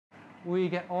we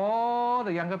get all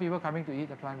the younger people coming to eat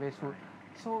the plant-based food.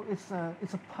 So it's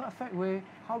a perfect way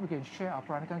how we can share our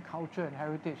Peranakan culture and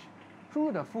heritage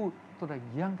through the food to the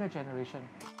younger generation.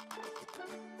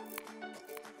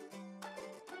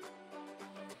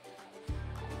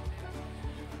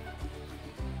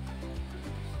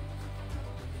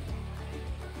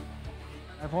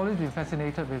 I've always been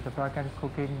fascinated with the Peranakan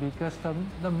cooking because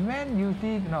the men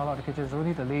usually not allowed in the kitchen, it's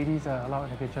only the ladies are allowed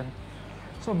in the kitchen.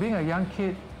 So being a young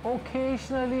kid,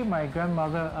 occasionally my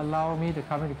grandmother allowed me to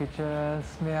come in the kitchen,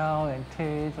 smell and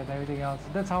taste and everything else.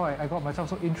 That's how I got myself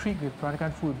so intrigued with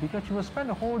Peranakan food, because she would spend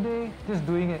the whole day just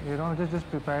doing it, you know, just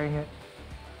preparing it.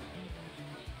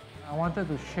 I wanted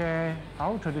to share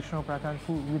our traditional Peranakan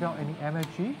food without any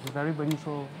MSG with everybody,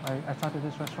 so I started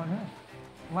this restaurant here.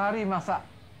 Mari masak.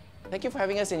 Thank you for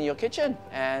having us in your kitchen.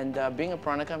 And being a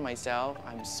Peranakan myself,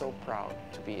 I'm so proud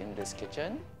to be in this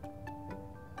kitchen.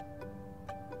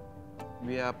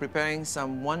 We are preparing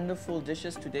some wonderful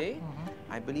dishes today.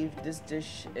 I believe this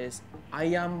dish is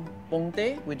ayam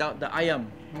pongte without the ayam.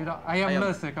 Without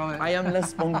ayamless, they call it.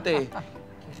 Ayamless pongte.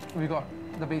 We got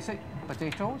the basic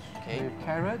potatoes with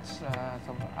carrots,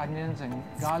 some onions and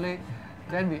garlic.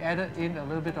 Then we added in a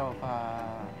little bit of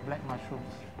black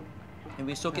mushrooms. And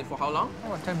we soak it for how long?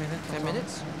 About 10 minutes. 10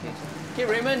 minutes? Okay. Okay,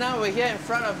 Raymond, now we're here in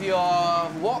front of your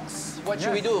woks. What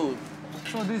should we do?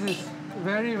 So this is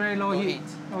very, very low heat.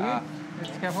 Okay?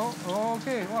 Let's careful.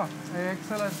 Okay, wow,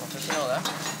 excellent. Professional, huh?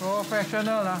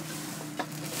 Professional, huh?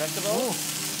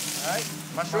 Vegetables. All right.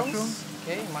 Mushrooms.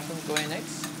 Okay, mushrooms go in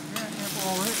next. Yeah,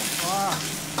 careful over it. Wow.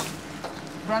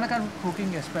 Peranakan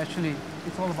cooking especially,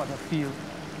 it's all about the feel.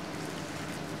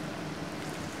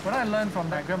 What I learned from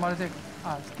my grandmother said,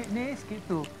 skip ni, skip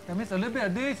tu. That means a little bit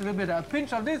of this, a little bit of a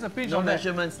pinch of this, a pinch of that.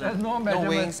 Measurements, There's no measurements. No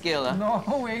weighing scale, huh?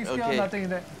 No weighing scale, nothing in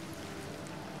that.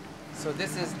 So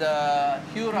this is the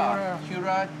Heura.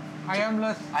 Heura.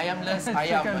 Ayamless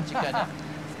Ayam chicken. Huh?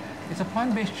 It's a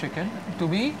plant-based chicken. To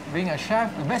me, being a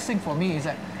chef, the best thing for me is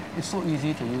that it's so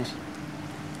easy to use.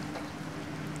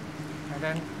 And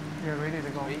then you're ready to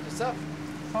go. Ready to serve.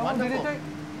 How long did it take?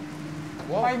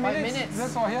 Whoa, 5 minutes.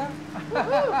 That's all here.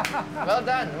 Well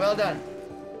done, well done.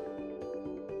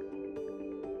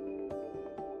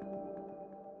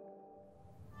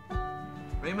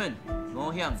 Raymond,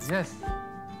 ngoh hiang. Yes.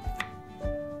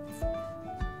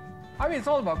 I mean, it's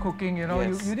all about cooking, you know.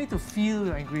 You need to feel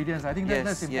the ingredients. I think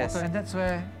that's important. And that's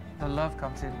where the love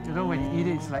comes in. You know, when you eat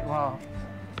it, it's like, wow.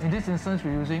 In this instance,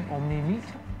 we're using OmniMeat.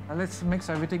 Let's mix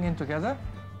everything in together.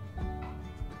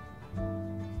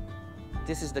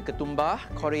 This is the ketumbar,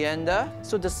 coriander.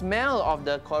 So the smell of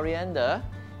the coriander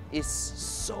is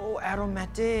so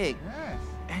aromatic. Yes.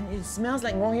 And it smells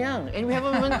like ngoh hiang. And we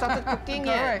haven't even started cooking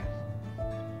yet.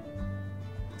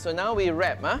 So now we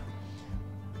wrap, huh?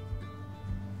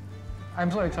 I'm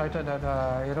so excited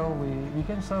that you know, we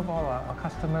can serve all our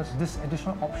customers this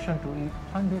additional option to eat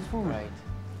plant-based food. Right.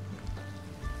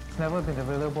 It's never been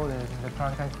available in the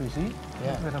Peranakan cuisine.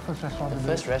 Yeah. We're the first restaurant. The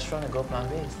first restaurant to go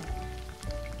plant-based.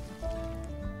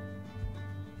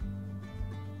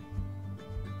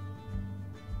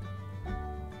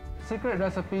 Secret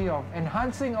recipe of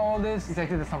enhancing all this is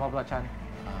actually the sambal belacan.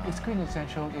 It's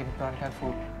quintessential in Peranakan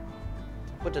food.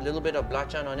 Put a little bit of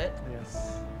belacan on it.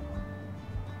 Yes.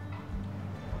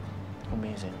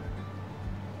 Amazing.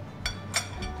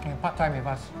 And part-time with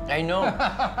us. I know.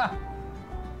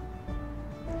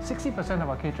 60% of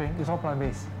our catering is all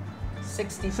plant-based.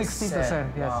 60%?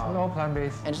 60%, yes. Wow. All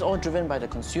plant-based. And it's all driven by the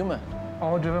consumer.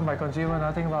 All driven by consumer,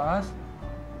 nothing about us.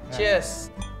 Cheers.